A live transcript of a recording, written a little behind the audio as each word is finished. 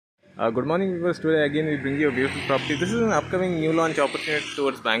Good morning viewers. Today again we bring you a beautiful property. This is an upcoming new launch opportunity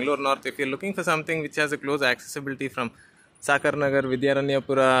towards Bangalore North. If you're looking for something which has a close accessibility from Sakarnagar,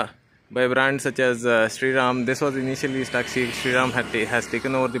 Vidyaranyapura by brands such as Sriram, this was initially stuck. Sriram has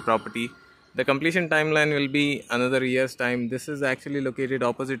taken over the property. The completion timeline will be another year's time. This is actually located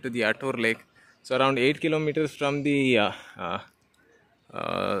opposite to the Attur Lake. So around 8 kilometers from the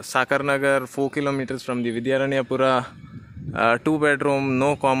Sakarnagar, 4 kilometers from the Vidyaranyapura. 2-bedroom,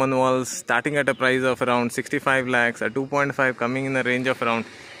 no common walls, starting at a price of around 65 lakhs, a 2.5 coming in the range of around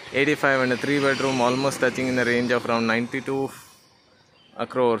 85, and a 3-bedroom almost touching in the range of around 92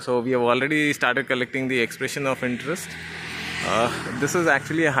 crore. So we have already started collecting the expression of interest. This is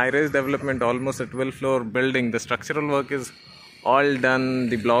actually a high-rise development, almost a 12-floor building. The structural work is all done.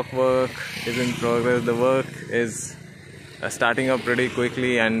 The block work is in progress. The work is starting up pretty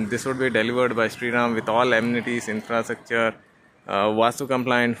quickly, and this would be delivered by Sriram with all amenities, infrastructure, Vastu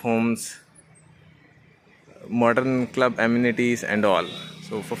compliant homes, modern club amenities and all.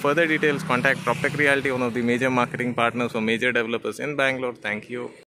 So for further details, contact PropTech Realty, one of the major marketing partners for major developers in Bangalore. Thank you.